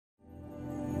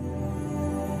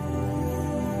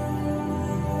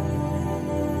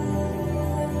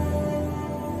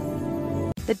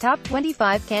The top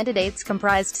 25 candidates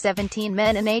comprised 17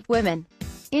 men and 8 women.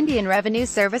 Indian Revenue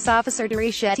Service Officer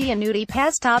Durishetty Anudeep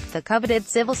has topped the coveted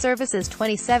Civil Services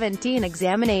 2017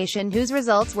 examination, whose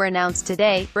results were announced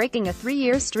today, breaking a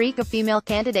 3-year streak of female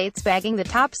candidates bagging the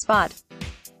top spot.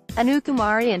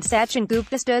 Kumari and Sachin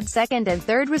Gupta stood second and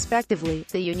third respectively,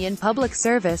 the Union Public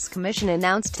Service Commission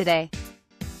announced today.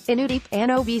 Anudeep, an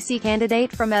OBC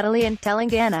candidate from Metpally in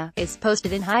Telangana, is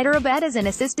posted in Hyderabad as an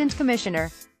assistant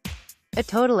commissioner. A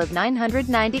total of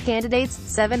 990 candidates,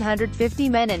 750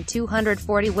 men and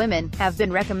 240 women, have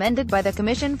been recommended by the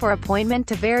Commission for appointment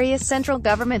to various central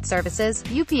government services,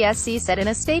 UPSC said in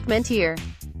a statement here.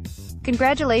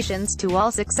 Congratulations to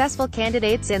all successful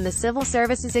candidates in the civil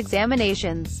services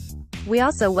examinations. We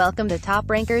also welcome the top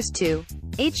rankers too.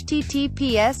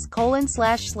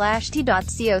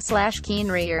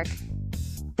 https://t.co/keenreark.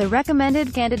 The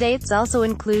recommended candidates also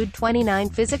include 29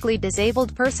 physically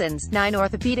disabled persons, 9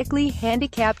 orthopedically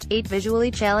handicapped, 8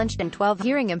 visually challenged and 12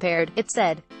 hearing impaired, it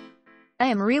said. I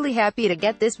am really happy to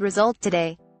get this result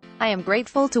today. I am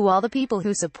grateful to all the people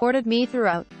who supported me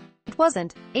throughout. It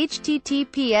wasn't.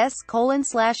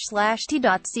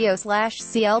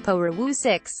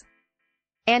 https://t.co/clporewu6.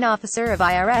 An officer of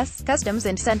IRS, Customs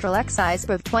and Central Excise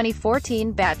of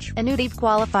 2014 batch, Anudeep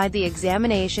qualified the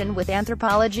examination with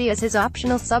anthropology as his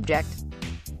optional subject.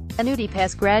 Anudeep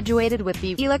has graduated with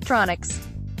B. Electronics.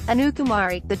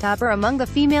 Kumari, the topper among the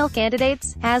female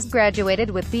candidates, has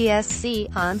graduated with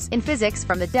BSc Hons in Physics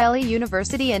from the Delhi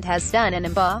University and has done an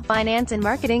MBA, Finance and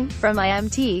Marketing, from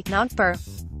IMT, Nagpur.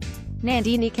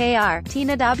 Nandini Kr,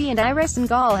 Tina Dabi and Iris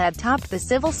Ngal had topped the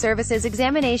Civil Services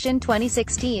Examination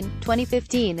 2016,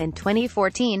 2015 and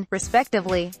 2014,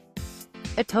 respectively.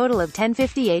 A total of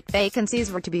 1058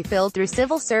 vacancies were to be filled through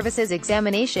Civil Services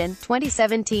Examination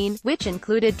 2017, which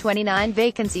included 29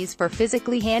 vacancies for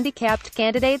physically handicapped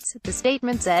candidates, the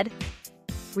statement said.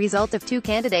 Result of 2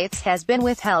 candidates has been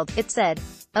withheld, it said.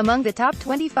 Among the top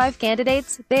 25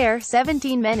 candidates, there are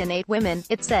 17 men and 8 women,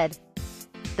 it said.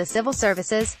 The Civil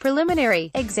Services Preliminary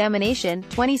Examination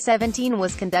 2017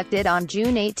 was conducted on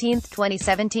June 18,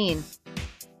 2017.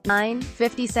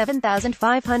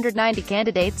 57,590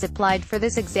 candidates applied for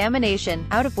this examination,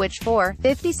 out of which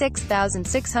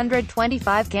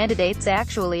 56,625 candidates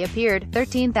actually appeared.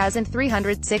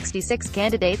 13,366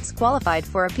 candidates qualified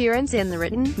for appearance in the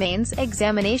written mains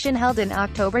examination held in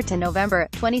October to November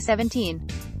 2017.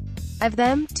 Of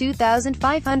them,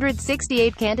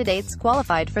 2,568 candidates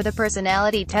qualified for the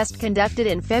personality test conducted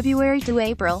in February to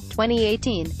April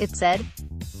 2018, it said.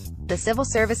 The Civil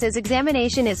Services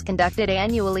Examination is conducted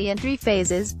annually in 3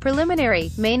 phases: preliminary,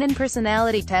 main and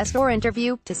personality test or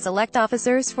interview, to select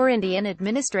officers for Indian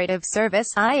Administrative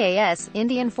Service (IAS),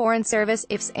 Indian Foreign Service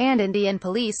 (IFS), and Indian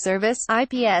Police Service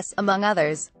 (IPS), among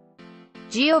others.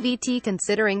 GOVT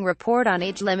considering report on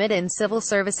age limit in Civil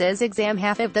Services exam.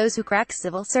 Half of those who crack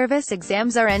civil service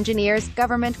exams are engineers.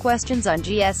 Government questions on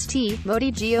GST, Modi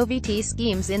GOVT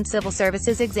schemes in Civil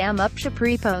Services exam. Upsha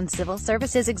prepone Civil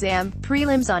Services exam,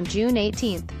 prelims on June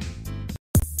 18.